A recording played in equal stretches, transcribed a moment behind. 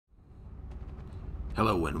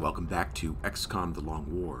Hello and welcome back to XCOM The Long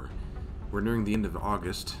War. We're nearing the end of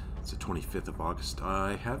August. It's the 25th of August.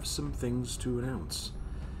 I have some things to announce.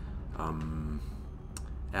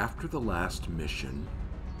 After the last mission,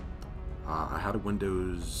 I had a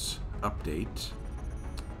Windows update,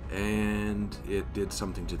 and it did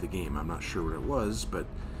something to the game. I'm not sure what it was, but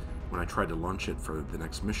when I tried to launch it for the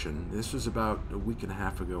next mission, this was about a week and a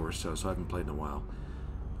half ago or so, so I haven't played in a while.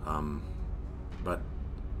 But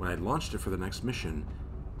when I launched it for the next mission,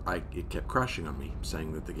 it kept crashing on me,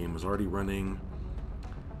 saying that the game was already running.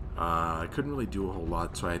 I couldn't really do a whole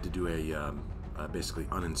lot, so I had to do basically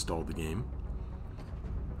uninstall the game,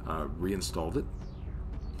 reinstalled it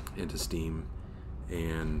into Steam,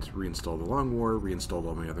 and reinstalled the Long War, reinstalled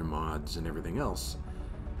all my other mods and everything else.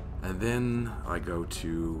 And then I go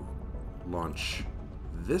to launch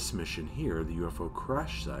this mission here, the UFO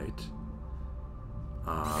crash site.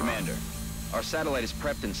 Commander, our satellite is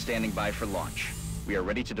prepped and standing by for launch. We are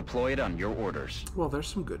ready to deploy it on your orders. Well, there's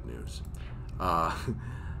some good news.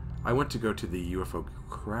 I went to go to the UFO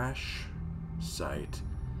crash site,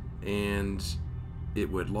 and it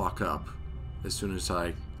would lock up as soon as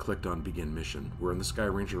I clicked on begin mission. We're in the Sky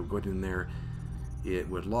Ranger, we're going in there. It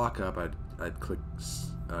would lock up. I'd click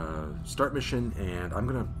start mission, and I'm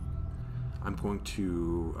going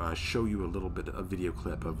to show you a little bit of video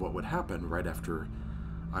clip of what would happen right after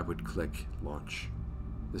I would click launch.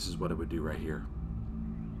 This is what it would do right here.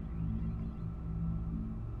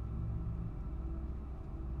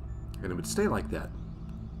 And it would stay like that.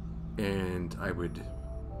 And I would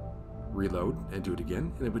reload and do it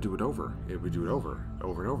again, and it would do it over. It would do it over and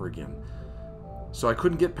over again. So I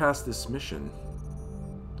couldn't get past this mission.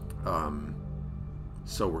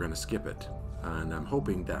 So we're going to skip it. And I'm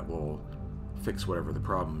hoping that will fix whatever the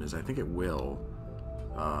problem is. I think it will.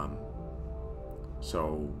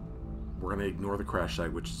 So we're going to ignore the crash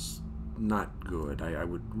site, which is not good. I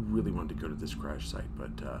would really want to go to this crash site,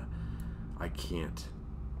 but I can't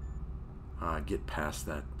get past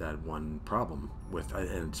that one problem with,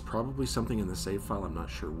 and it's probably something in the save file. I'm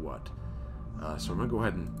not sure what. So I'm going to go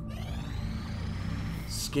ahead and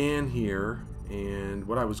scan here, and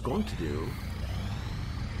what I was going to do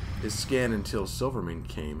is scan until Silverman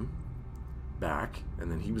came back,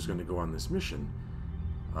 and then he was going to go on this mission.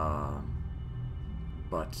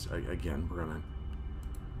 But again, we're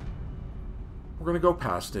gonna go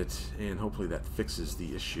past it, and hopefully that fixes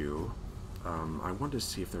the issue. I wanted to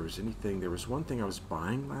see if there was anything. There was one thing I was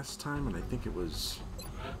buying last time, and I think it was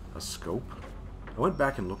a scope. I went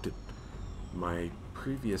back and looked at my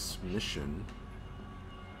previous mission,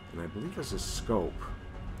 and I believe it was a scope.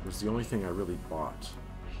 It was the only thing I really bought.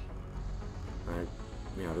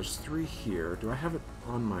 Yeah, there's 3 here. Do I have it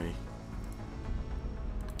on my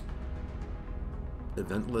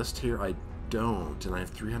event list here? I don't, and I have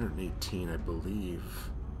 318, I believe.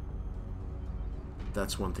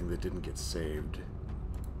 That's one thing that didn't get saved.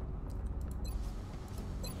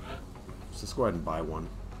 So let's go ahead and buy one.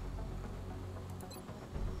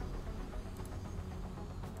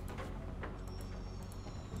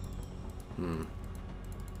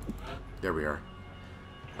 There we are.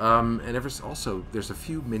 And also, there's a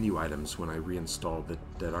few menu items when I reinstall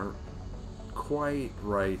that aren't quite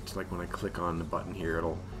right. Like when I click on the button here,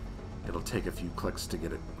 it'll take a few clicks to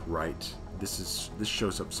get it right. This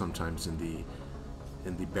shows up sometimes in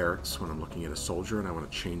the barracks when I'm looking at a soldier and I want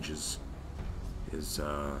to change his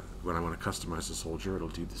when I want to customize a soldier, it'll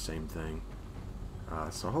do the same thing.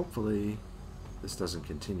 So hopefully this doesn't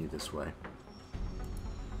continue this way.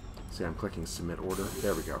 See, I'm clicking submit order.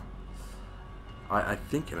 There we go. I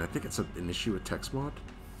think it's an issue with text mod,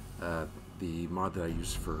 the mod that I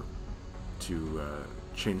use to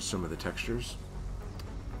change some of the textures.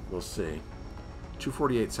 We'll see.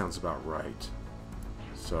 248 sounds about right.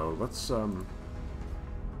 So let's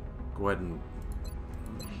go ahead and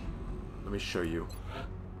let me show you.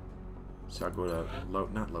 So I'll go to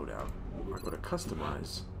not loadout. I'll go to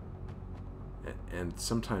customize, and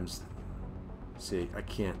sometimes, see, I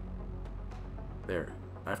can't. There,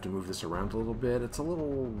 I have to move this around a little bit. It's a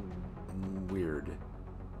little weird.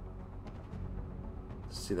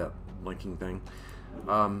 See that linking thing?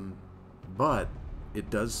 But it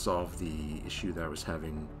does solve the issue that I was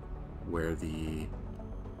having where the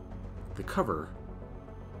cover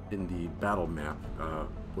in the battle map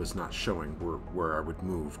was not showing where I would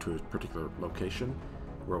move to a particular location,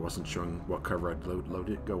 where I wasn't showing what cover I'd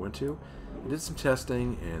go into. I did some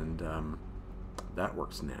testing, and that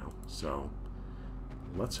works now. So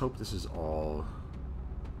let's hope this is all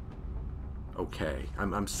okay.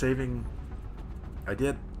 I'm saving. I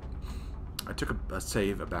took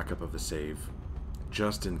a backup of a save,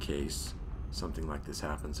 just in case something like this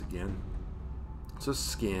happens again. So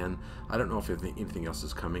scan. I don't know if anything else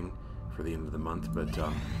is coming for the end of the month, but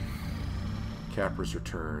Capra's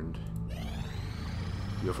returned.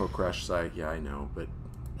 UFO crash site, yeah, I know, but...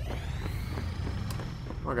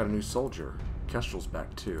 Oh, I got a new soldier. Kestrel's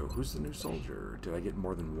back too. Who's the new soldier? Did I get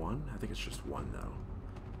more than one? I think it's just one, though.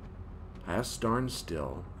 I have Starn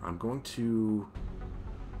still. I'm going to...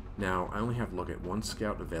 Now, I only have, look at one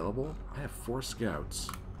scout available. I have 4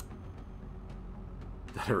 scouts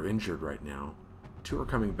that are injured right now. 2 are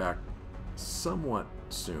coming back somewhat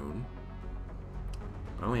soon.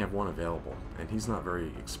 I only have 1 available, and he's not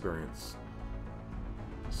very experienced.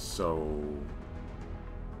 So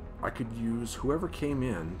I could use whoever came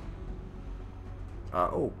in.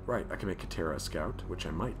 Oh, right, I can make Katera a scout, which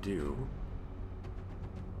I might do.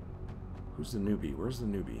 Who's the newbie? Where's the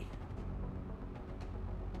newbie?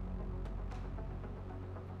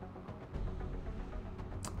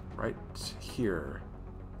 Right here.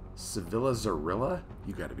 Sevilla Zarilla?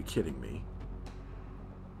 You gotta be kidding me.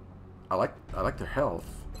 I like their health.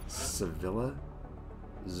 Sevilla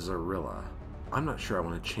Zarilla. I'm not sure I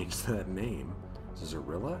want to change that name.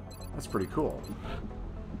 Zarilla? That's pretty cool.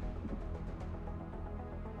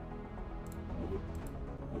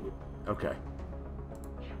 Okay.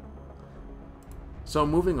 So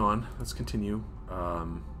moving on, let's continue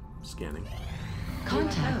scanning.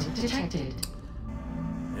 Contact detected.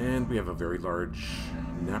 And we have a very large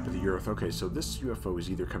nap of the earth. Okay, so this UFO is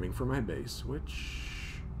either coming from my base,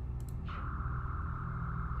 which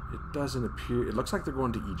it doesn't appear. It looks like they're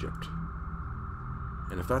going to Egypt.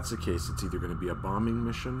 And if that's the case, it's either going to be a bombing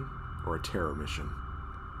mission or a terror mission.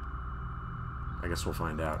 I guess we'll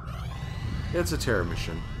find out. It's a terror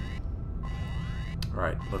mission.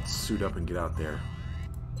 Alright, let's suit up and get out there.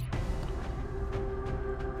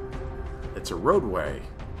 It's a roadway.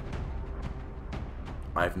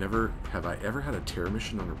 Have I ever had a terror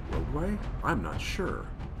mission on a roadway? I'm not sure.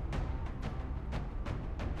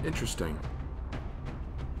 Interesting.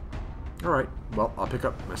 Alright, well, I'll pick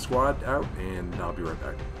up my squad out, and I'll be right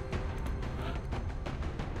back.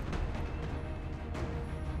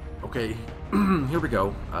 Okay, here we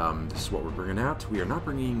go. This is what we're bringing out. We are not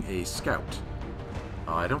bringing a scout.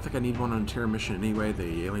 I don't think I need one on a terror mission anyway.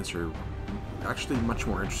 The aliens are actually much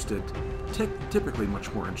more interested, typically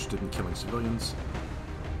much more interested in killing civilians.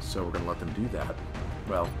 So we're going to let them do that.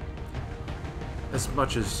 Well, as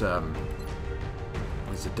much as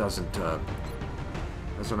it doesn't...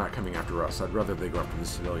 as they're not coming after us. I'd rather they go after the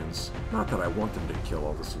civilians. Not that I want them to kill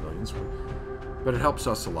all the civilians, but it helps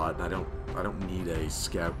us a lot, and I don't need a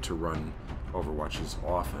scout to run Overwatches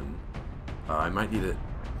often. I might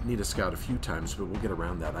need a scout a few times, but we'll get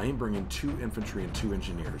around that. I am bringing 2 infantry and 2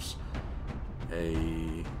 engineers,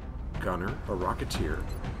 a gunner, a rocketeer,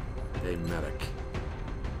 a medic,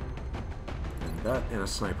 and a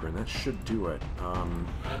sniper, and that should do it.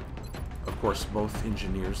 Of course, both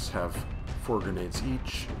engineers have 4 grenades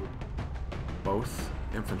each. Both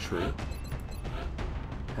infantry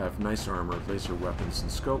have nice armor, laser weapons,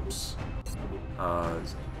 and scopes. The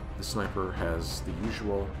sniper has the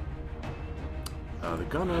usual. The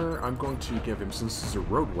gunner, I'm going to give him, since this is a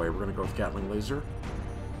roadway, we're going to go with Gatling laser.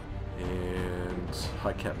 And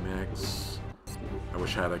high cap mags. I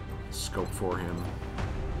wish I had a scope for him.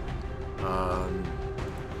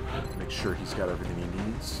 Make sure he's got everything he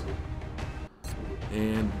needs.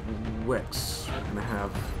 And Wix, we're going to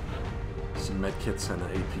have some medkits and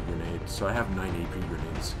an AP grenade. So I have 9 AP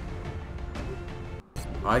grenades.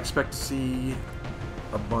 I expect to see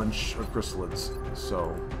a bunch of chrysalids.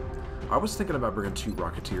 So I was thinking about bringing 2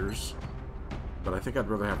 rocketeers, but I think I'd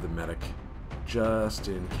rather have the medic, just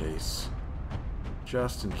in case.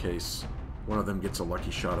 Just in case one of them gets a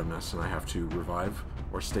lucky shot at us and I have to revive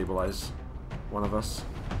or stabilize one of us.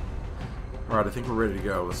 Alright, I think we're ready to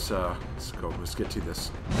go. Let's go. Let's get to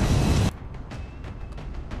this.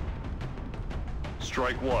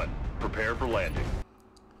 Strike 1. Prepare for landing.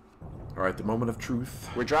 Alright, the moment of truth.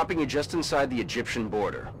 We're dropping you just inside the Egyptian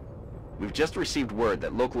border. We've just received word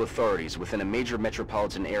that local authorities within a major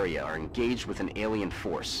metropolitan area are engaged with an alien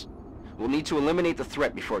force. We'll need to eliminate the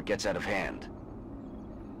threat before it gets out of hand.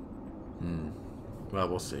 Well,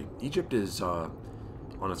 we'll see. Egypt is on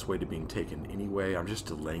its way to being taken anyway. I'm just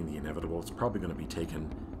delaying the inevitable. It's probably going to be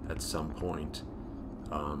taken at some point.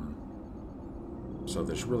 So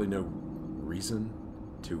there's really no reason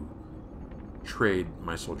to trade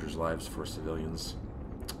my soldiers' lives for civilians.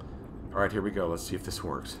 Alright, here we go. Let's see if this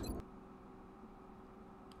works.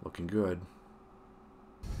 Looking good.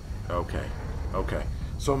 Okay. Okay.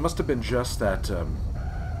 So it must have been just that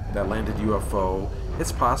that landed UFO.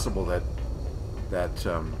 It's possible that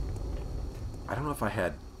I don't know if I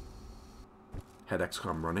had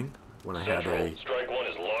XCOM running when I had a Strike one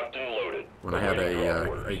is locked and loaded. when I had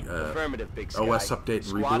a Affirmative, Big Sky. OS update and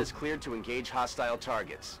Squad reboot. is cleared to engage hostile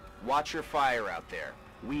targets. Watch your fire out there.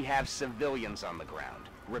 We have civilians on the ground.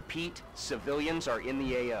 Repeat, civilians are in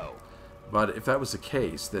the AO. But if that was the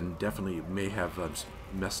case, then definitely it may have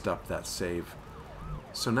messed up that save.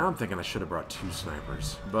 So now I'm thinking I should have brought 2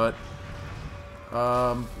 snipers. But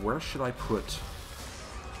where should I put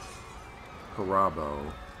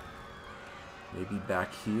Parabo? Maybe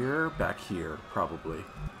back here? Back here, probably.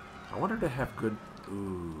 I want her to have good...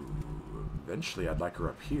 Ooh, eventually I'd like her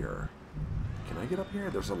up here. Can I get up here?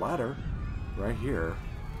 There's a ladder right here.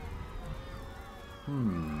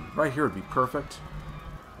 Right here would be perfect.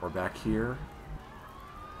 Or back here.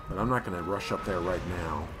 But I'm not going to rush up there right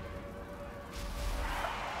now.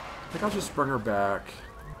 I think I'll just bring her back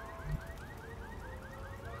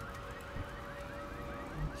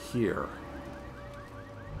here.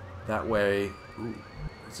 That way... Ooh,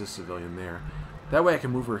 there's a civilian there. That way I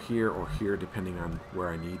can move her here or here depending on where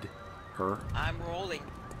I need her. I'm rolling.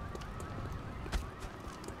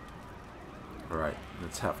 Alright,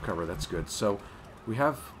 that's half cover. That's good. So we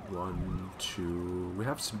have 1, 2... We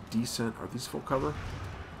have some decent... Are these full cover?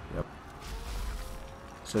 Yep.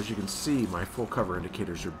 So as you can see, my full cover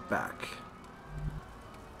indicators are back.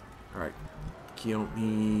 Alright.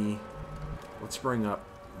 Kiyomi. Let's bring up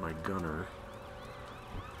my gunner.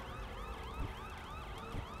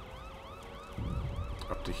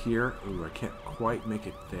 Up to here. Ooh, I can't quite make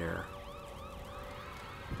it there.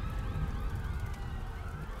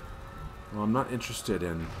 Well, I'm not interested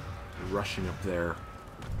in rushing up there.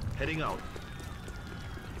 Heading out.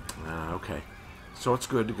 Okay. So it's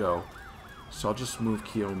good to go. So I'll just move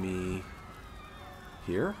Kiyomi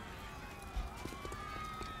here.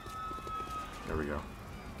 There we go.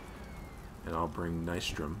 And I'll bring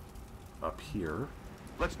Nystrom up here.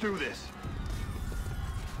 Let's do this.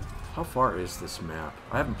 How far is this map?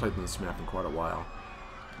 I haven't played with this map in quite a while.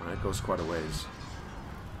 It goes quite a ways.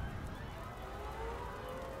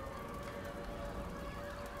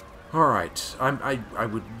 Alright, I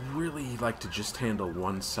would really like to just handle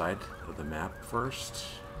one side of the map first.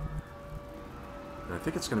 And I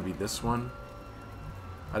think it's going to be this one.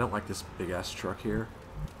 I don't like this big-ass truck here.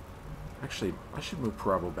 Actually, I should move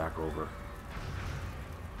Parabo back over.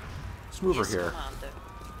 Let's move her here. Commander.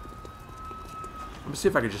 Let me see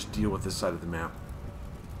if I can just deal with this side of the map.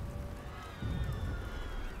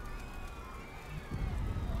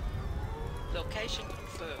 Location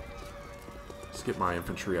confirmed. Let's get my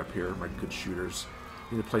infantry up here, my good shooters.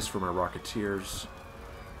 Need a place for my Rocketeers.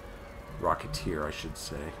 Rocketeer, I should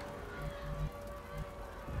say.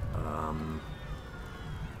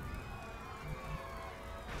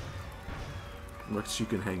 Looks you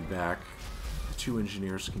can hang back. The 2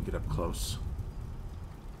 engineers can get up close.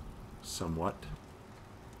 Somewhat.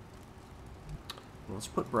 Well, let's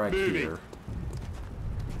put Bragg here.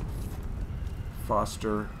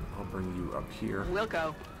 Foster, I'll bring you up here. We'll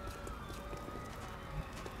go.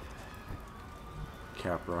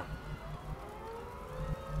 Capra.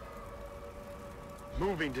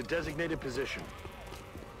 Moving to designated position.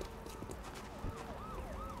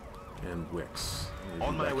 And Wix.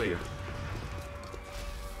 On my way. Here.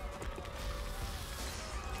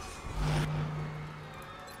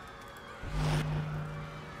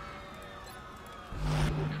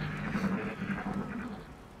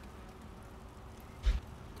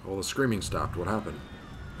 Well, the screaming stopped. What happened?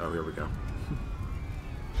 Oh, here we go.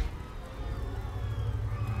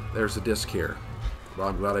 There's a disc here. Well,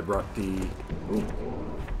 I'm glad I brought the... Ooh,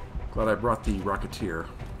 glad I brought the Rocketeer.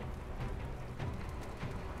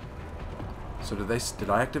 So did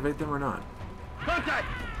I activate them or not? Contact!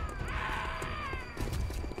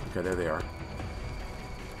 Okay, there they are.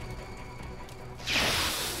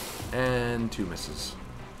 And 2 misses.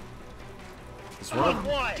 Is one of,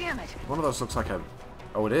 Damn it! one of those looks like a...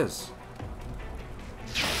 Oh, it is.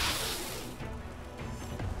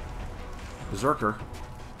 Berserker.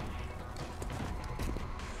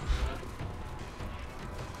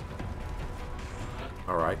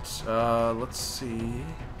 Alright, let's see.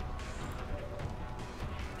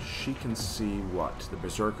 She can see what? The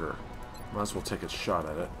Berserker. Might as well take a shot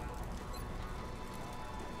at it.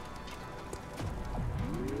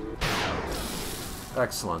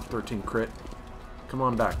 Excellent. 13 crit. Come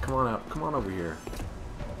on back. Come on up. Come on over here.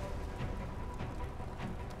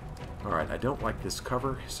 Alright, I don't like this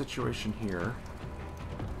cover situation here.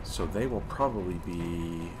 So they will probably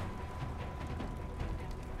be...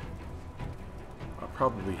 I'll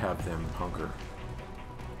probably have them hunker.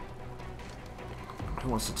 Who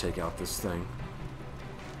wants to take out this thing?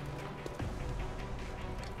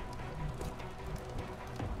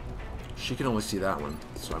 she can only see that one.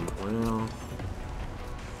 So I'm, well...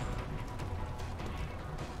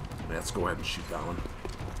 Let's go ahead and shoot that one.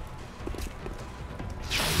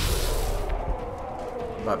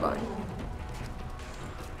 Bye-bye.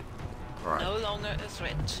 Alright. No longer a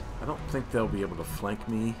threat. I don't think they'll be able to flank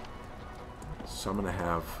me. So I'm going to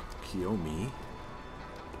have Kiyomi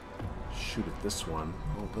shoot at this one.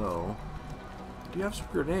 Although, do you have some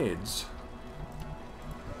grenades?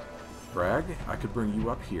 Bragg, I could bring you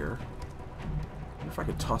up here. I wonder if I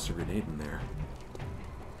could toss a grenade in there.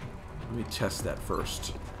 Let me test that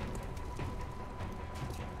first.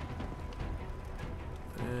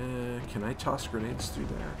 Can I toss grenades through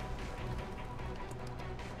there?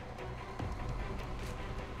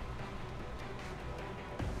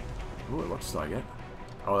 Ooh, it looks like it.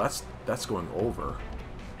 Oh, that's going over.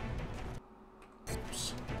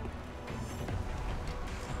 Oops.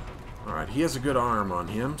 Alright, he has a good arm on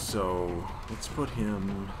him, so let's put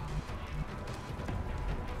him...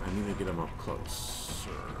 I need to get him up closer.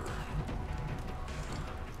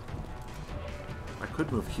 I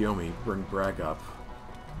could move Kiyomi, bring Bragg up.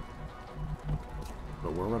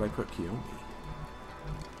 But where would I put Kiyomi?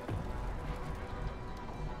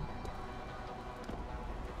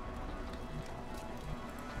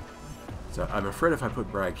 So I'm afraid if I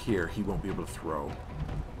put Bragg here, he won't be able to throw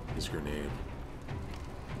his grenade.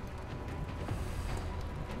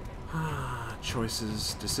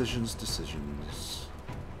 Choices, decisions, decisions.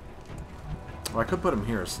 Well, I could put him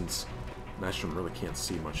here since Nystrom really can't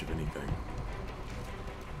see much of anything.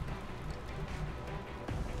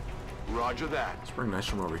 Roger that. Let's bring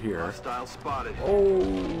Nystrom over here. Hostile spotted. Oh,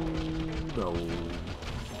 no.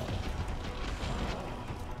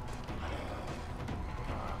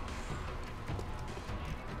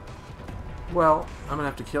 Well, I'm gonna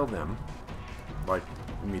have to kill them, like,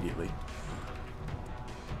 immediately.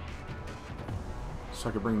 So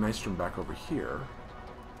I could bring Nystrom back over here.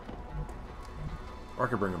 Or I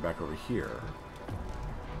could bring him back over here.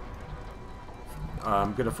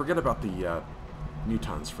 I'm gonna forget about the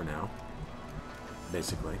mutons for now.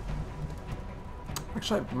 Basically.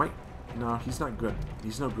 Actually, I might... No, he's not good.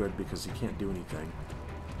 He's no good because he can't do anything.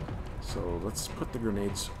 So let's put the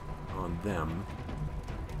grenades on them.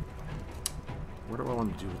 What do I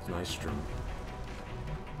want to do with Nystrom?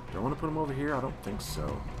 Do I want to put him over here? I don't think so.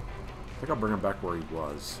 I think I'll bring him back where he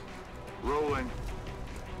was. Rolling.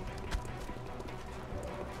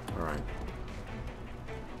 Alright.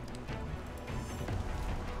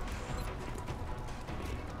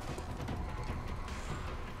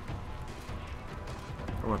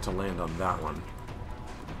 I want to land on that one.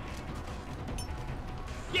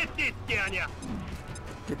 Get this down ya!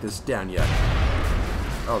 Get this down yet.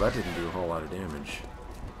 Oh, that didn't do a whole lot of damage.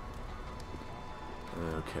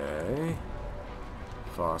 Okay.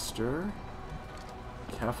 Foster.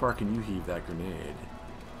 How far can you heave that grenade?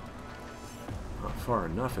 Not far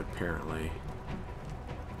enough, apparently.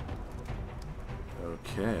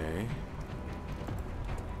 Okay.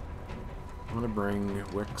 I'm gonna bring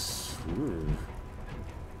Wix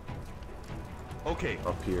Okay.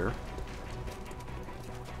 up here.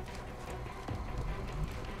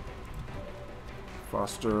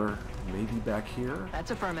 Foster, maybe back here? That's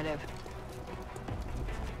affirmative.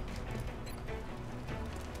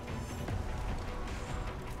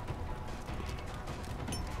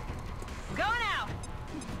 Going out!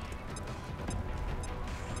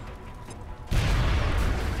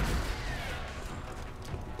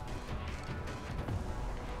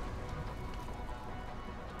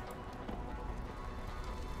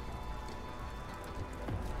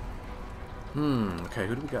 Okay,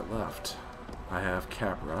 who do we got left? I have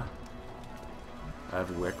Capra, I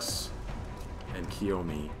have Wix, and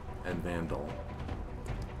Kiyomi, and Vandal.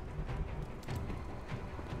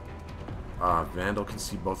 Vandal can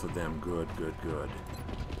see both of them. Good, good, good.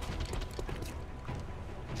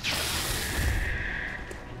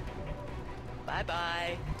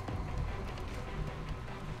 Bye-bye.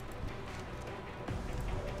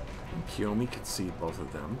 And Kiyomi can see both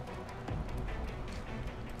of them.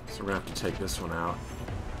 So we're going to have to take this one out.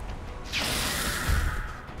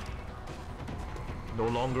 No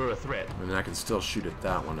longer a threat. I mean, I can still shoot at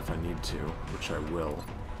that one if I need to, which I will.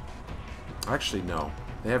 Actually, no.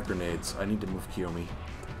 They have grenades. I need to move Kiyomi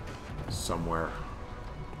somewhere.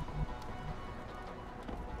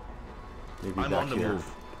 Maybe I'm back on the here. move.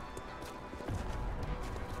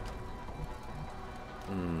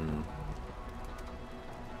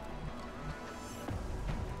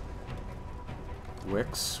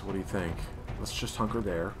 Wix, what do you think? Let's just hunker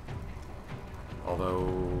there.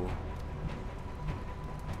 Although...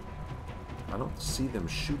 I don't see them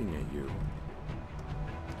shooting at you.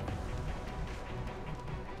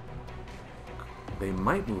 they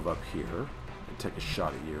might move up here and take a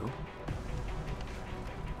shot at you.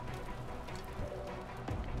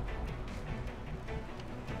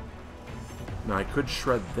 Now I could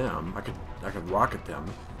shred them. I could rocket them.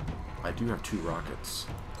 I do have 2 rockets.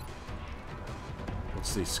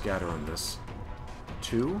 What's the scatter on this?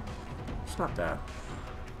 2? It's not bad.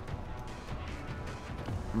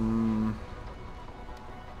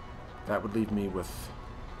 That would leave me with...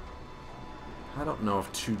 I don't know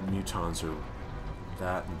if 2 mutons are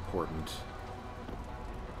that important.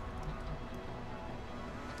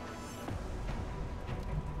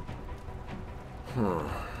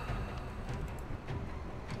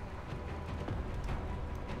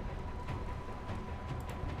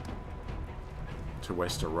 To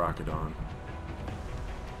waste a rocket on.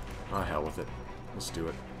 Ah, hell with it. Let's do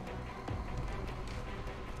it.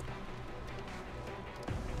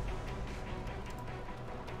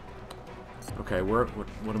 Okay, what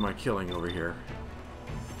am I killing over here?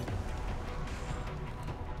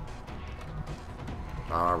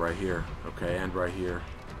 Ah, right here. Okay, and right here.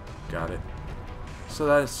 Got it. So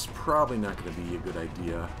that's probably not going to be a good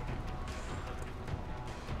idea.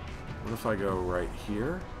 What if I go right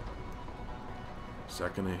here? Is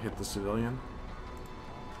that going to hit the civilian?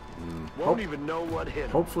 Won't even know what hit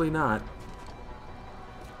him. Hopefully not.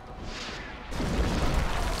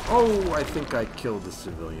 Oh, I think I killed the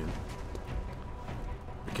civilian.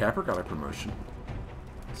 The capper got a promotion.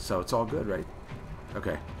 So it's all good, right?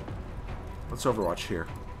 Okay. Let's Overwatch here.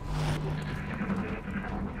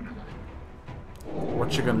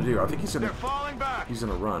 What you gonna do? I think he's gonna... They're falling back. He's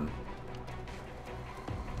gonna run.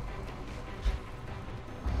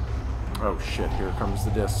 Oh shit, here comes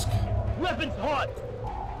the disc. Weapons hot.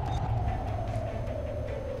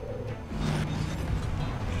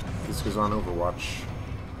 Disc is on Overwatch.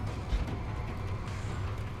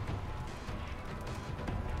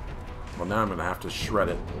 Well, now I'm gonna have to shred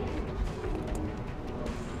it.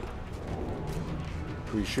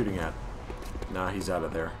 Who are you shooting at? Nah, he's out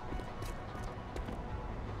of there.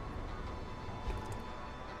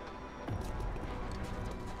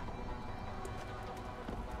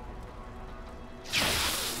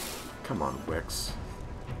 Come on, Wix.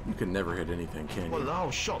 You can never hit anything, can you?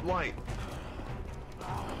 Wow, shot light.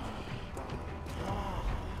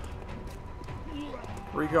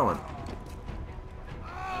 Where are you going?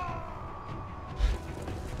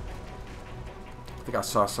 I think I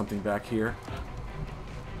saw something back here.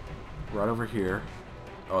 Right over here.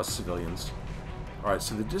 Oh, it's civilians. Alright,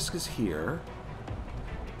 so the disc is here.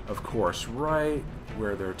 Of course, right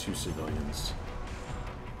where there are 2 civilians.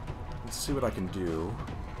 Let's see what I can do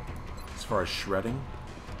as far as shredding.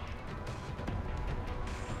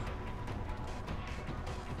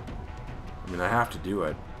 I mean, I have to do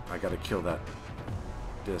it. I gotta kill that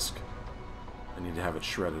disc. I need to have it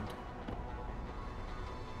shredded.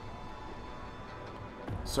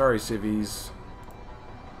 Sorry, civvies.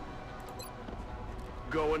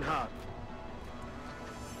 Going hot.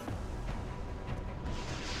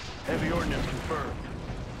 Heavy ordnance confirmed.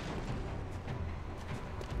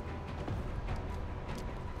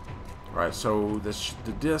 Alright, so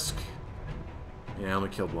the disc... Yeah, I only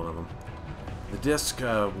killed one of them. The disc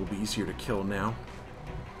will be easier to kill now.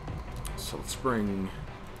 So let's bring...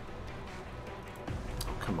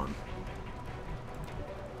 Oh, come on.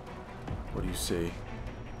 What do you see?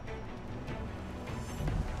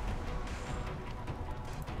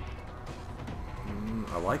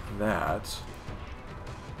 I like that.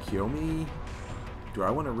 Kiyomi? Do I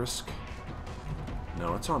want to risk...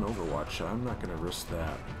 No, it's on Overwatch. I'm not going to risk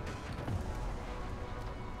that.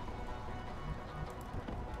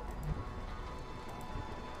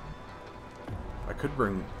 I could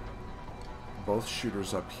bring both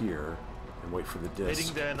shooters up here and wait for the disc.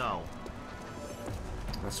 Heading there now.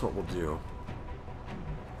 That's what we'll do.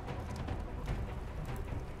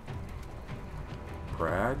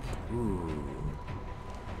 Brag? Ooh.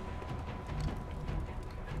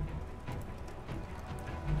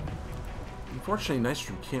 Unfortunately,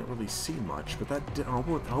 Nystrom can't really see much, but that I'm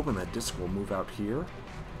hoping that disc will move out here.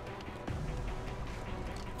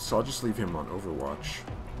 So I'll just leave him on Overwatch.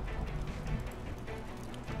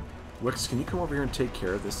 Wix, can you come over here and take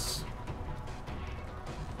care of this?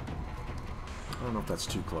 I don't know if that's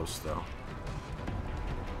too close, though.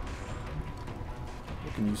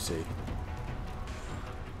 What can you see?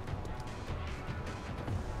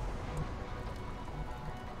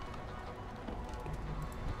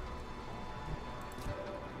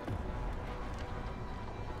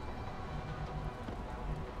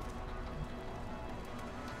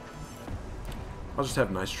 I'll just have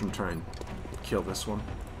Nystrom try and kill this one.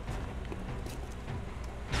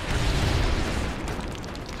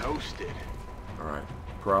 Toasted. Alright,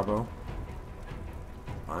 Bravo.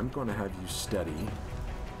 I'm going to have you steady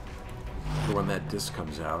for when that disc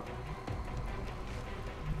comes out.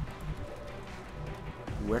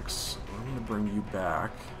 Wix, I'm going to bring you back.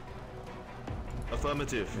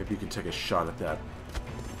 Affirmative. Maybe you can take a shot at that.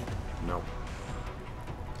 No.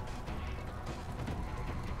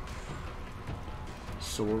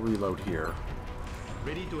 So we'll reload here.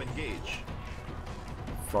 Ready to engage.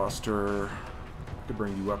 Foster, I could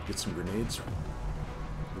bring you up, get some grenades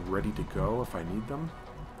ready to go if I need them.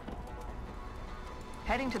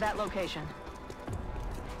 Heading to that location.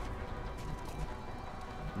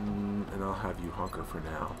 And I'll have you hunker for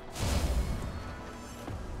now.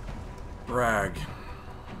 Brag.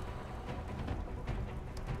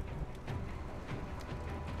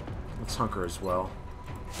 Let's hunker as well.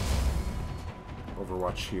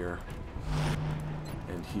 Overwatch here.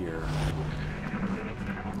 And here.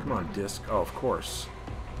 Come on, disc. Oh, of course.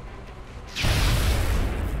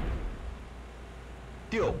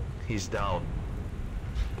 Deal. He's down.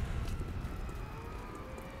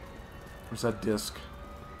 Where's that disc?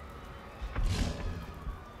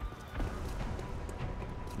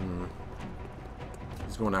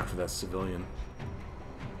 He's going after that civilian.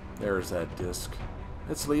 There's that disc.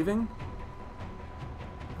 It's leaving?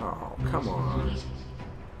 Oh, come on.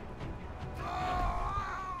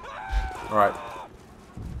 Alright.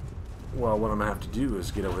 Well, what I'm going to have to do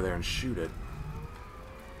is get over there and shoot it.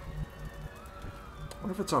 I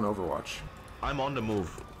wonder if it's on Overwatch. I'm on the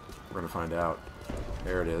move. We're going to find out.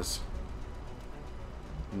 There it is.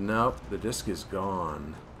 Nope, the disc is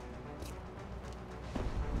gone.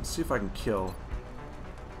 Let's see if I can kill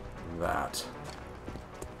that.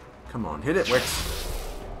 Come on, hit it, Wix.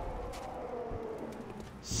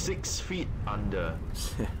 6 feet under.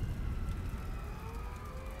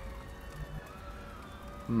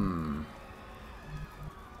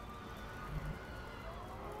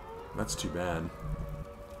 That's too bad.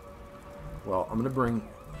 Well, I'm going to bring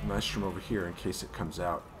Maelstrom over here in case it comes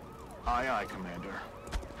out. Aye, aye, Commander.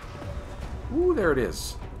 Ooh, there it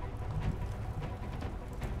is.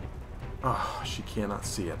 Oh, she cannot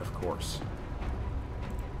see it, of course.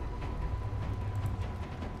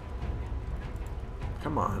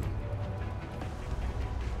 Come on.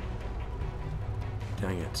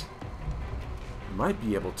 Dang it. I might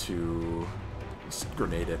be able to... Let's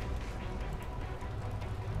grenade it.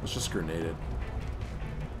 Let's just grenade it.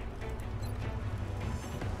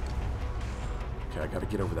 Okay, I gotta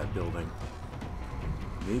get over that building.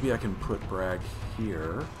 Maybe I can put Bragg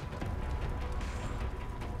here.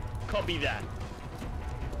 Copy that.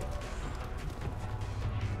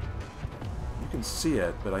 You can see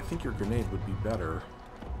it, but I think your grenade would be better.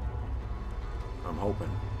 I'm hoping.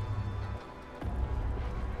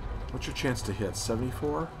 What's your chance to hit?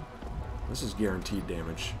 74? This is guaranteed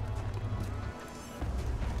damage.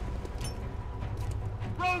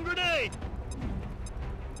 Wrong grenade!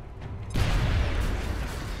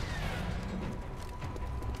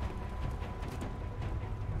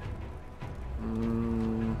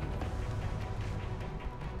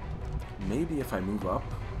 Maybe if I move up.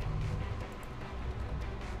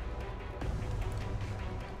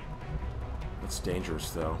 That's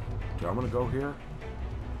dangerous, though. Do I want to go here?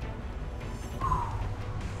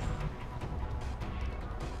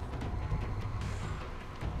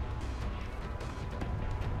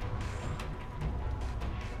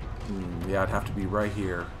 Yeah, I'd have to be right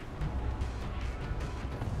here.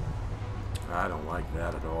 I don't like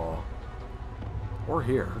that at all. Or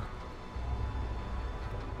here.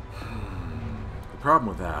 The problem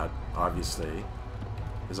with that, obviously,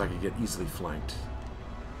 is I could get easily flanked.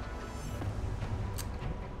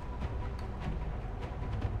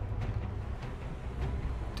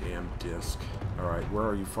 Damn disc. Alright, where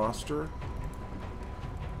are you, Foster?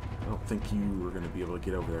 I don't think you are going to be able to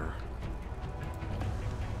get over there.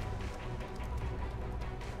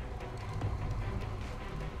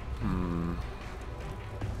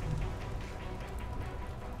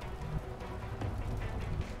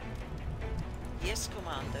 Yes,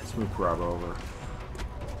 Commander. Let's move Bravo over.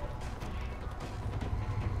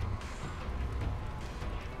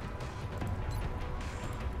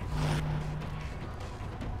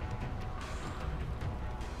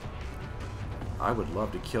 I would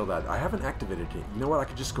love to kill that. I haven't activated it. You know what? I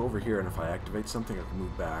could just go over here, and if I activate something, I can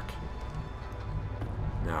move back.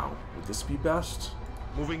 Now, would this be best?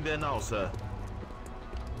 Moving there now, sir.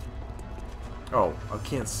 Oh, I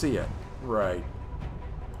can't see it. Right.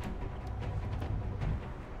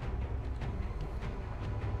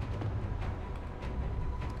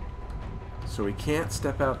 So we can't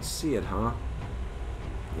step out and see it, huh?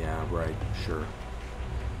 Yeah, right. Sure.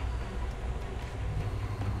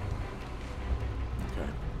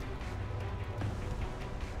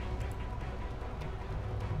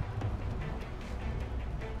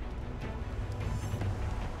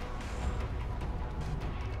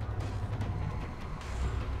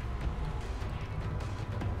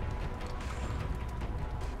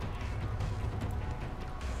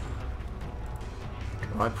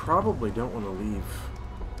 I probably don't want to leave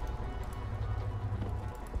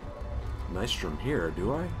Nystrom here,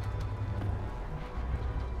 do I?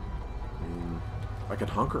 I could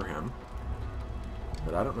hunker him,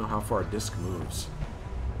 but I don't know how far a disc moves.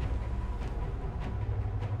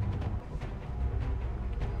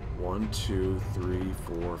 1, 2, 3,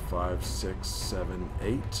 4, 5, 6, 7,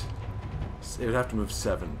 8. It would have to move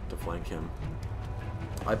 7 to flank him.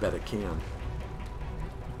 I bet it can.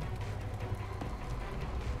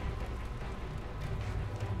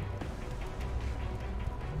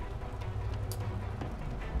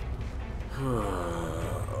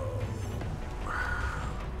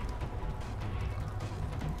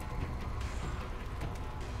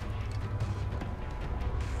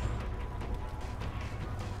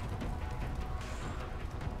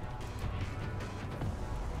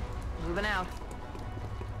 Moving out.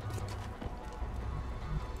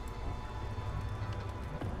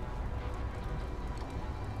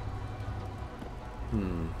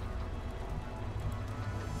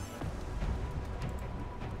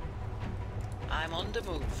 I'm on the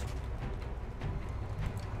move.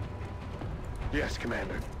 Yes,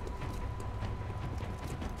 Commander.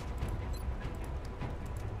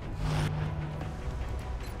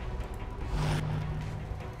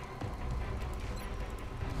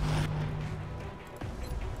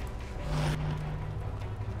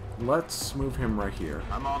 Let's move him right here.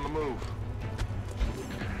 I'm on the move.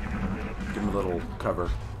 Give him a little cover.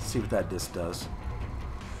 See what that disc does.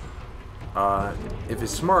 If he's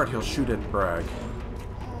smart, he'll shoot at Bragg.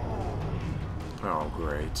 Oh,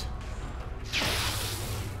 great.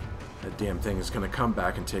 That damn thing is going to come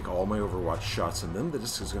back and take all my Overwatch shots, and then the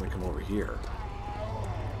disc is going to come over here.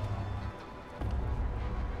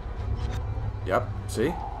 Yep,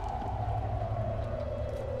 see?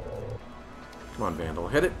 Come on, Vandal,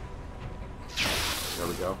 hit it. There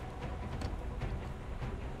we go.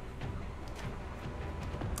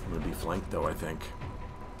 I'm going to be flanked, though, I think.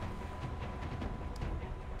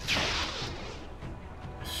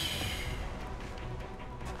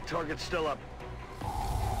 Target's still up.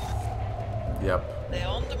 Yep. They're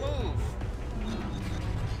on the move.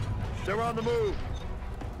 They're on the move.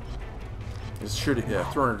 He's shooting, yeah,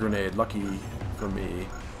 throwing a grenade. Lucky for me.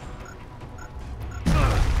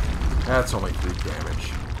 That's only 3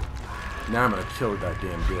 damage. Now I'm gonna kill that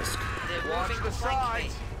damn disc. They're Watch moving the to flank me.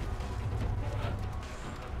 sides.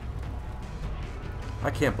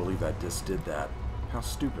 I can't believe that disc did that. How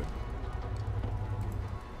stupid.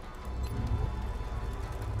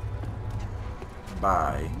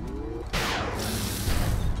 Bye.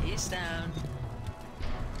 He's down.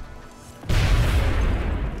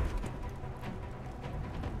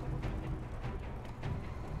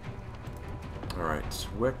 Alright,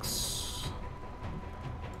 Wix.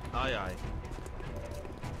 Aye, aye.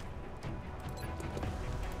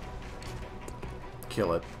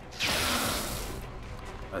 Kill it.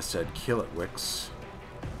 I said kill it, Wix.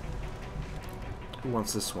 Who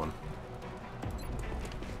wants this one?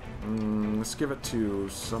 Let's give it to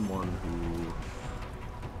someone who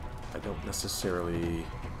I don't necessarily...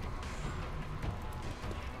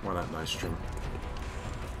 Why not Nystrom?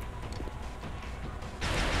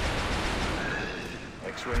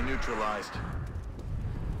 X-ray neutralized.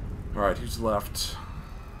 Alright, who's left?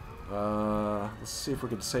 Let's see if we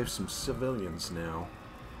can save some civilians now.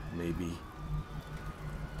 Maybe.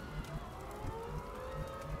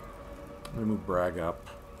 Let me move Bragg up.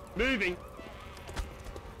 Moving.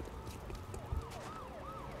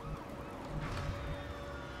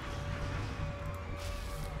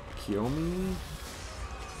 Kiyomi?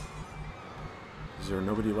 Is there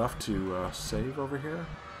nobody left to save over here?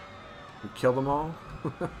 We kill them all?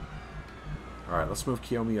 Alright, let's move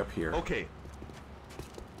Kiyomi up here. Okay.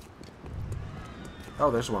 Oh,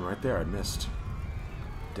 there's one right there. I missed.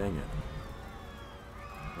 Dang it.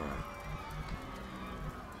 Alright.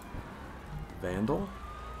 Vandal?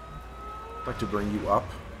 I'd like to bring you up.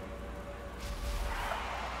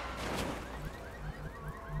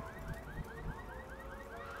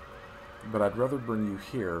 But I'd rather bring you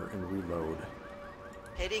here and reload.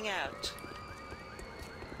 Heading out.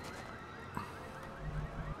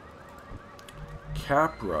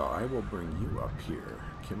 Capra, I will bring you up here.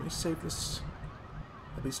 Can I save this?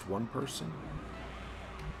 At least one person?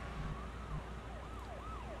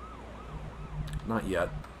 Not yet.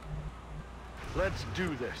 Let's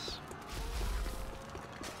do this.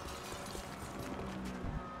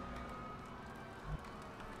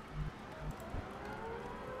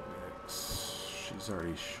 She's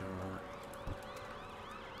already shot.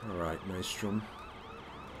 Alright, Nystrom.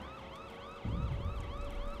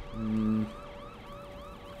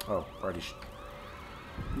 Oh, already.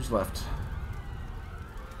 Who's left?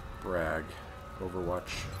 Brag.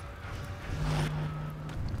 Overwatch.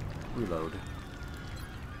 Reload.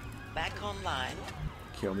 Back online.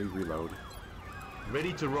 Kill me, reload.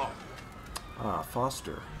 Ready to rock. Ah,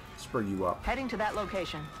 Foster. Let's bring you up. Heading to that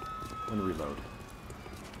location. And reload.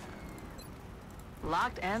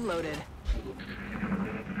 Locked and loaded.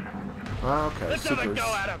 Okay, Let's have a supers.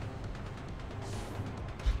 go at him.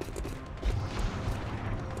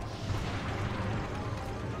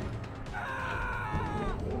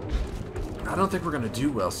 I don't think we're going to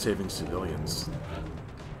do well saving civilians.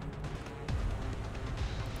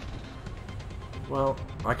 Well,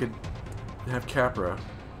 I could have Capra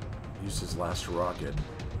use his last rocket.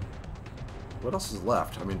 What else is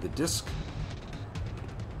left? I mean, the disc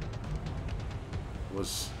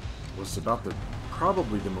was about the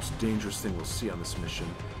probably the most dangerous thing we'll see on this mission.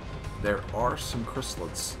 There are some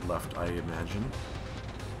chrysalids left, I imagine.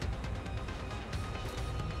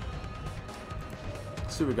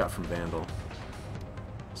 Let's see what we got from Vandal.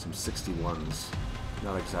 Some 61s.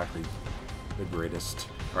 Not exactly the greatest.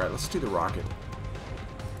 Alright, let's do the rocket.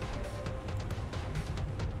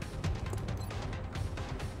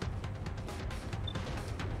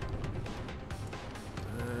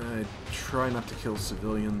 Try not to kill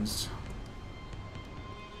civilians.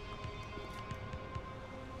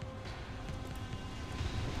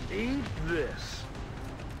 Eat this.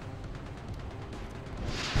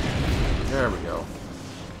 There we go.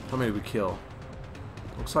 How many did we kill?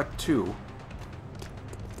 Looks like 2.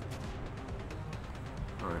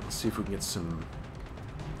 Alright, let's see if we can get some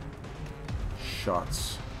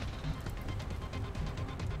shots.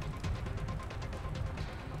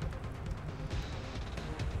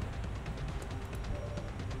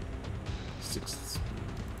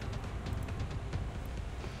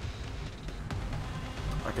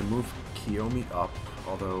 I can move Kiyomi up,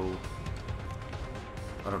 although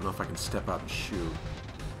I don't know if I can step out and shoot.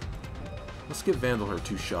 Let's give Vandal her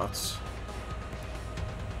 2 shots.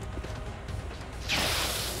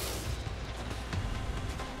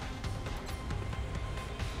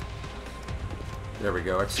 There we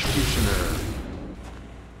go, Executioner.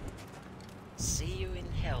 See you in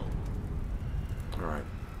hell. Alright,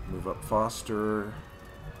 move up Foster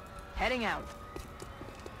Heading out.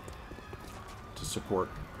 to support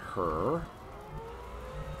her.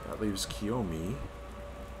 That leaves Kiyomi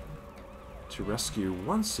to rescue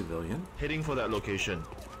 1 civilian. Heading for that location.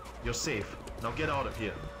 You're safe. Now get out of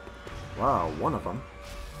here. Wow, 1 of them.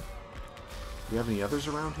 Do we have any others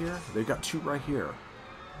around here? They've got 2 right here.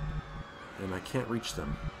 And I can't reach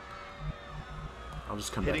them. I'll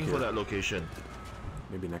just come Heading back for here. that location.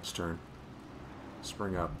 Maybe next turn. Let's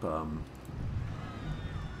bring up,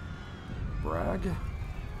 Brag?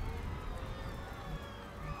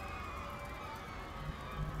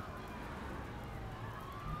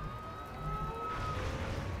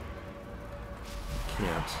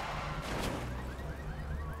 Can't.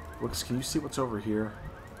 Wix, can you see what's over here?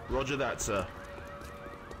 Roger that, sir.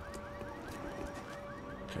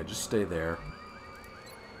 Okay, just stay there.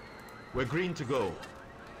 We're green to go.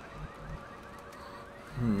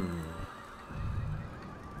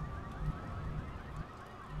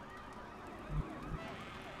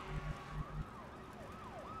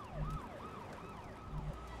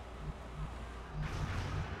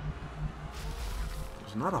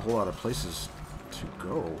 There's not a whole lot of places to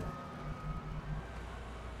go.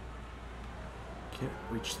 Can't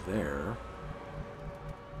reach there.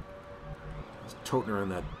 He's toting around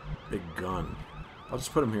that big gun. I'll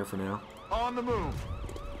just put him here for now. On the move.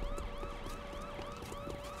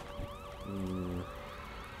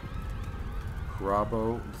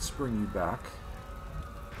 Bravo, let's bring you back.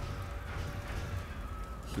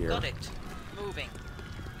 Here. Got it. Moving.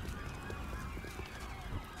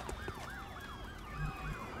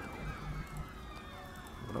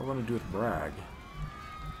 What do I want to do with Bragg?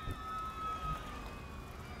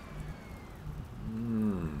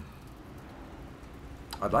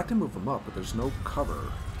 I'd like to move him up, but there's no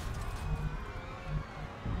cover.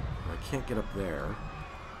 I can't get up there.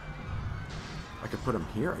 I could put him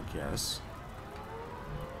here, I guess.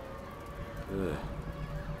 Ugh.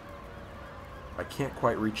 I can't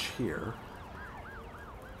quite reach here.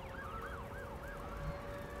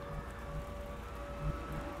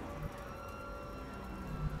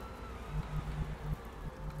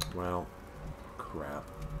 Well, crap.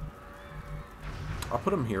 I'll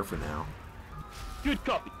put him here for now. Good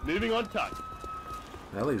copy. Moving on tight.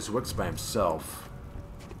 That leaves Wix by himself.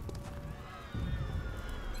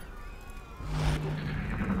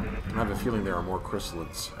 I have a feeling there are more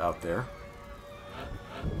chrysalids out there.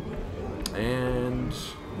 And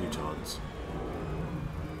mutons.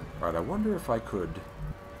 Alright, I wonder if I could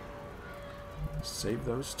Save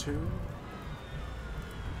those two.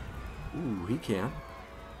 Ooh, he can.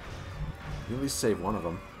 You at least save one of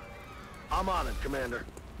them. I'm on it, Commander.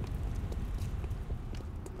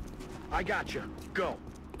 I got you. Go.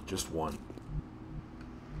 Just one.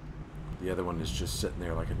 The other one is just sitting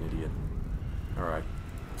there like an idiot. Alright,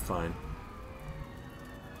 fine.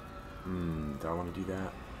 Do I want to do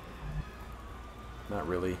that? Not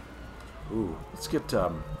really. Ooh, let's get,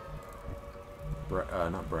 not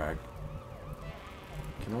Bragg.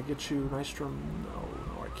 Can I get you, Nystrom?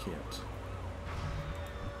 No, I can't.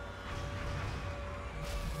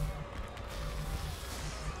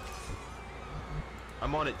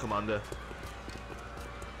 I'm on it, Commander.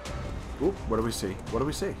 Oop, what do we see? What do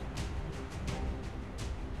we see?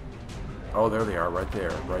 Oh, there they are, right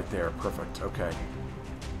there, perfect, okay.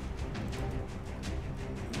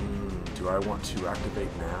 Do I want to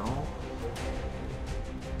activate now?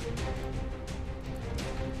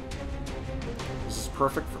 This is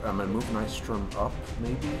perfect. I'm going to move Nystrom up,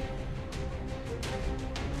 maybe?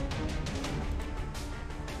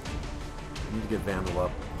 I need to get Vandal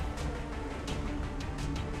up.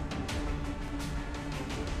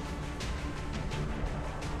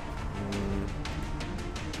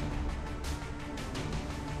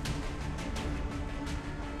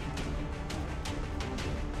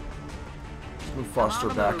 Move Foster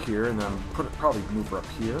back here, and then probably move her up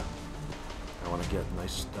here. I want to get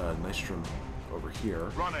Nystrom over here.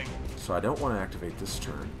 Running. So I don't want to activate this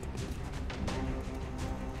turn.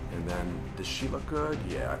 And then, does she look good?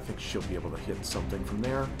 Yeah, I think she'll be able to hit something from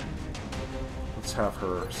there. Let's have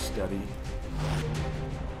her steady.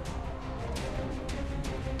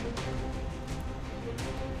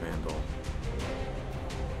 Vandal.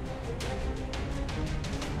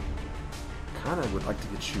 Kinda would like to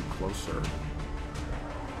get you closer.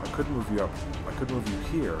 I could move you up. I could move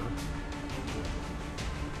you here.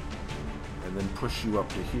 And then push you up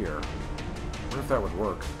to here. I wonder if that would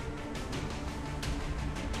work.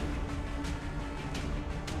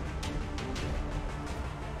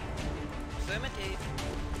 Affirmative.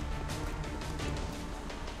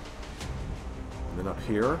 And then up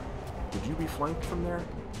here, would you be flanked from there?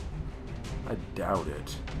 I doubt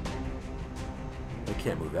it. They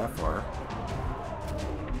can't move that far.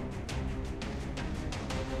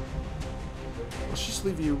 Let's just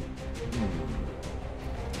leave you...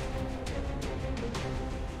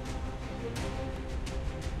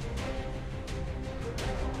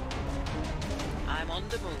 I'm on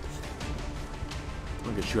the move.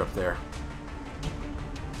 I'll get you up there.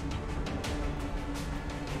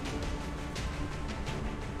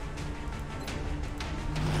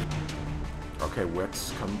 Okay,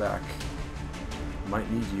 Wix, come back. Might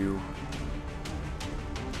need you.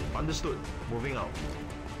 Understood. Moving out.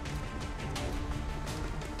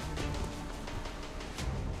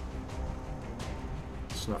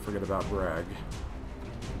 Let's not forget about Bragg.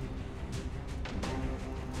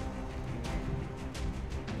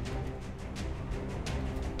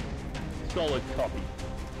 Solid copy.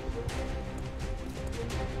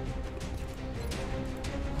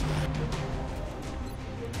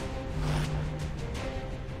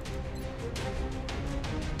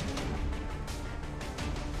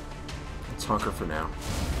 Let's hunker for now.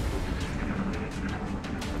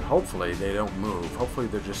 And hopefully they don't move. Hopefully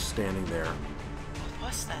they're just standing there. What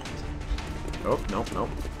was that? Oh, nope, nope.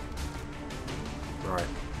 Alright,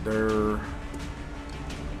 they're...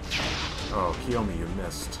 Oh, Kiyomi, you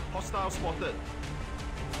missed. Hostile spotted.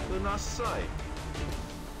 The last side.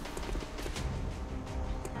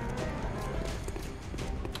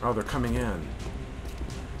 Oh, they're coming in.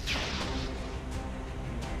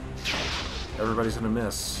 Everybody's gonna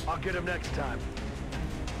miss. I'll get him next time.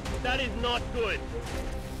 That is not good.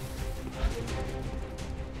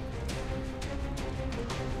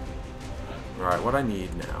 Alright, what I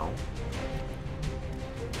need now...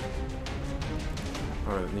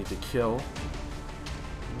 I need to kill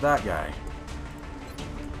that guy.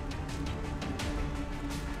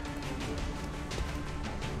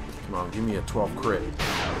 Come on, give me a 12 crit.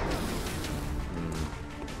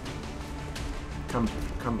 Come,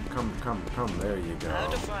 there you go.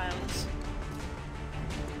 Out of rounds.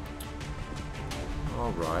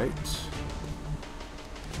 Alright.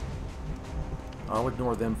 I'll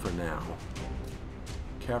ignore them for now.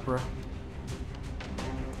 Capra,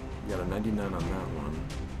 you got a 99 on that one.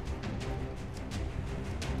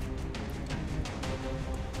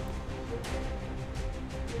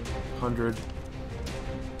 $100.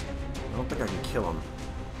 I don't think I can kill him.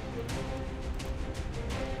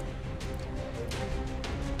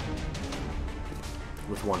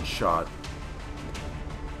 With one shot.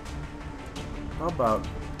 How about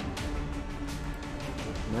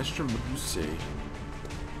Maestro, what do you see?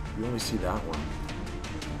 We only see that one.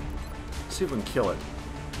 Let's see if we can kill it.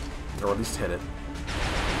 Or at least hit it.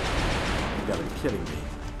 You gotta be kidding me.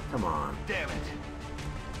 Come on. Damn it.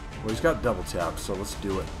 Well, he's got double tap, so let's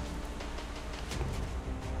do it.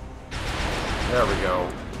 There we go.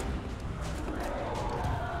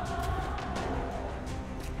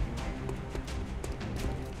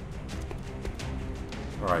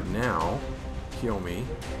 Alright, now, heal me.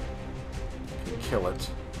 Can kill it.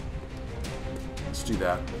 Let's do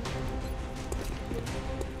that.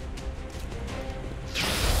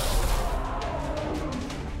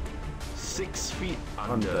 Six feet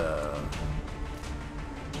under.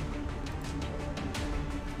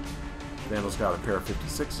 Vandal's got a pair of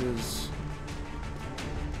 56s.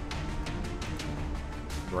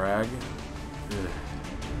 Brag. Ugh.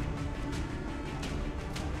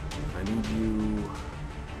 I need you.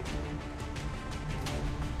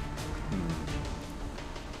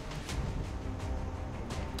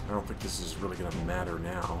 I don't think this is really going to matter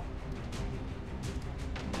now.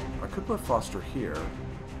 I could put Foster here.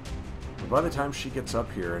 But by the time she gets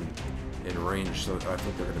up here and in range, so I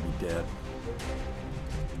think they're going to be dead.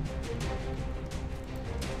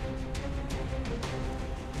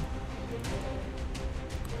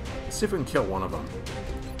 Let's see if we can kill one of them.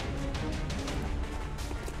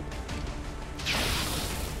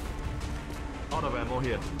 Out of ammo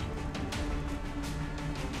here.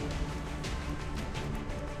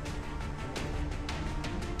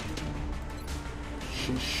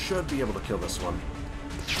 She should be able to kill this one.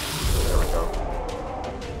 There we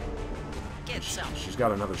go. Get some. She's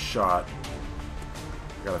got another shot.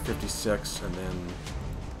 Got a 56, and then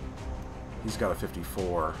he's got a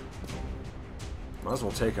 54. Might as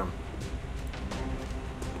well take him.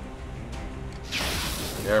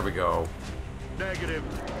 There we go. Negative.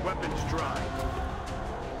 Weapons dry.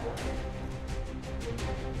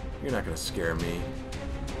 You're not gonna scare me.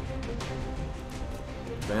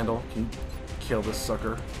 Vandal, can you kill this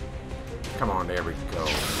sucker? Come on, there we go.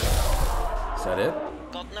 Is that it?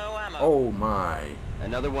 Got no ammo. Oh my.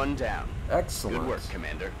 Another one down. Excellent. Good work,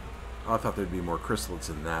 Commander. I thought there'd be more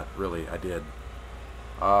chrysalids in that. Really, I did.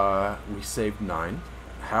 We saved 9.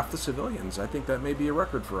 Half the civilians. I think that may be a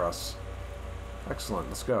record for us. Excellent.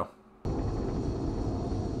 Let's go.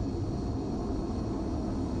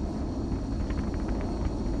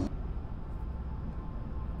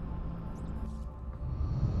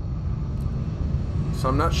 So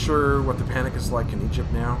I'm not sure what the panic is like in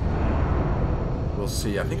Egypt now. We'll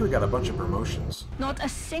see. I think we got a bunch of promotions. Not a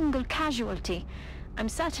single casualty. I'm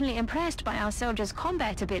certainly impressed by our soldiers'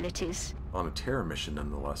 combat abilities. On a terror mission,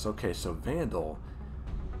 nonetheless. Okay, so Vandal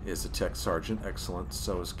is a tech sergeant. Excellent.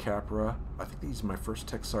 So is Capra. I think he's my first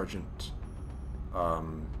tech sergeant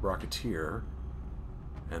Rocketeer.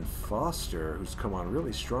 And Foster, who's come on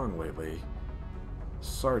really strong lately.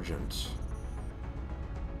 Sergeant.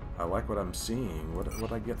 I like what I'm seeing.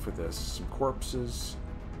 What I get for this? Some corpses.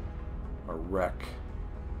 A wreck.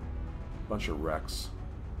 Bunch of wrecks.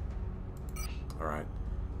 Alright.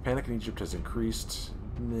 Panic in Egypt has increased.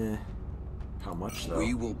 Meh. How much, though?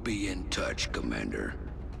 We will be in touch, Commander.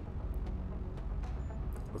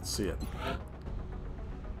 Let's see it.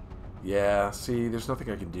 Yeah, see, there's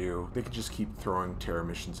nothing I can do. They could just keep throwing terror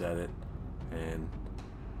missions at it. And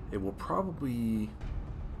it will probably...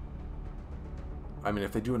 I mean,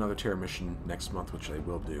 if they do another terror mission next month, which they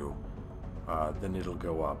will do, then it'll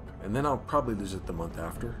go up. And then I'll probably lose it the month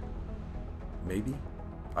after. Maybe.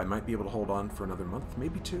 I might be able to hold on for another month,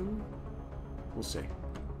 maybe 2. We'll see.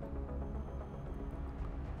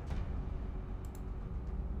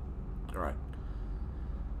 Alright.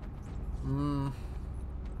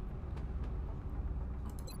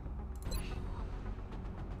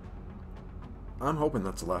 I'm hoping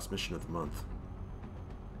that's the last mission of the month.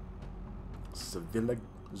 Sevilla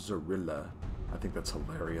Zorilla. I think that's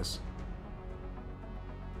hilarious.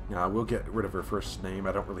 Now, we'll get rid of her first name.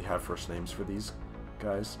 I don't really have first names for these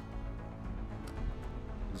guys.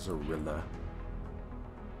 Zorilla.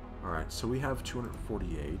 Alright, so we have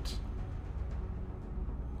 248.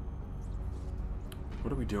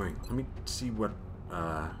 What are we doing? Let me see what...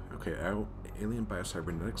 okay, Alien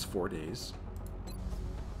Biocybernetics, 4 days.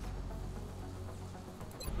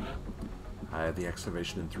 I have the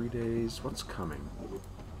excavation in 3 days. What's coming?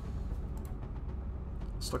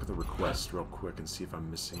 Let's look at the request real quick and see if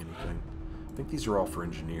I'm missing anything. I think these are all for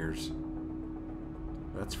engineers.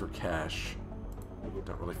 That's for cash.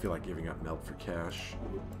 Don't really feel like giving up melt for cash.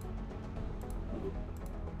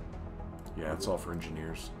 Yeah, it's all for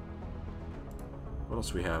engineers. What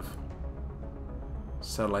else we have?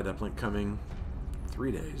 Satellite uplink coming.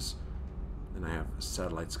 3 days. Then I have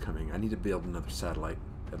satellites coming. I need to build another satellite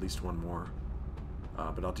at least one more.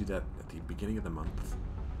 But I'll do that at the beginning of the month.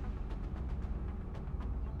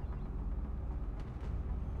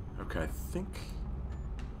 Okay, I think...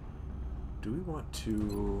 Do we want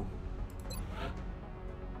to...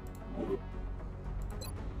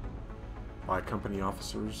 buy company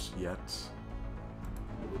officers yet?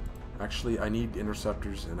 Actually, I need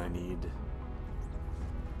interceptors and I need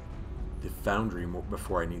the foundry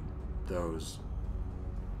before I need those.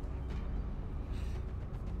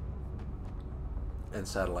 And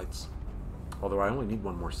satellites. Although I only need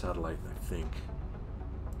one more satellite, I think.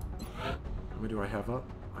 How many do I have up?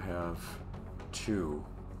 I have 2,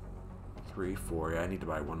 3, 4. Yeah, I need to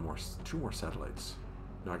buy 2 more satellites.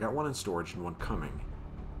 No, I got 1 in storage and 1 coming.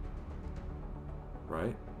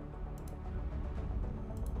 Right?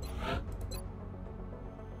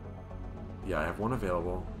 Yeah, I have 1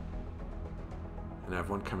 available. And I have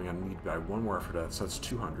 1 coming. I need to buy 1 more after that, so that's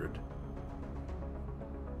 200.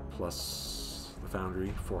 Plus the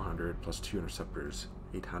foundry, 400. Plus 2 interceptors,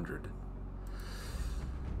 800.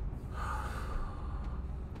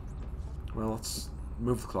 Well, let's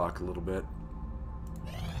move the clock a little bit.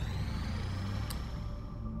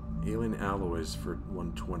 Alien alloys for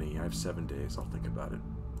 120. I have 7 days. I'll think about it.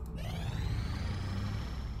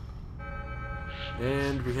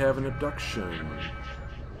 And we have an abduction.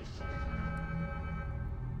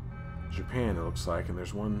 Japan, it looks like, and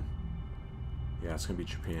there's one... Yeah, it's gonna be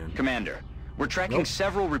Japan. Commander, we're tracking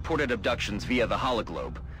several reported abductions via the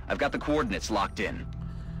hologlobe. I've got the coordinates locked in.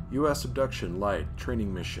 U.S. abduction, light,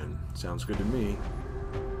 training mission. Sounds good to me.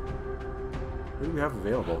 Who do we have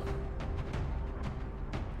available?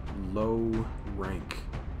 Low rank.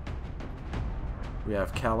 We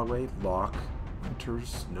have Callaway, Locke,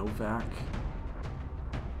 Winters, Novak,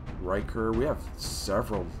 Riker. We have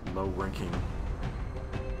several low-ranking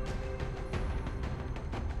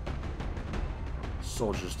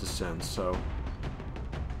soldiers to send, so...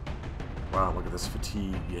 Wow, look at this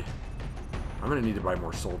fatigue. I'm gonna need to buy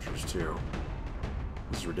more soldiers, too.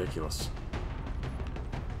 This is ridiculous.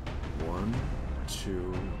 1,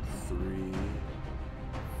 2, 3,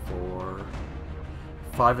 4...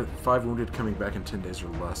 5 wounded coming back in 10 days or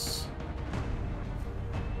less.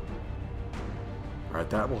 Alright,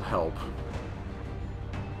 that will help.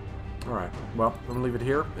 Alright, well, I'm gonna leave it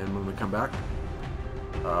here, and when we come back,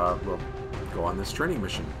 we'll go on this training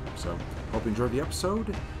mission. So, hope you enjoyed the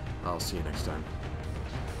episode. I'll see you next time.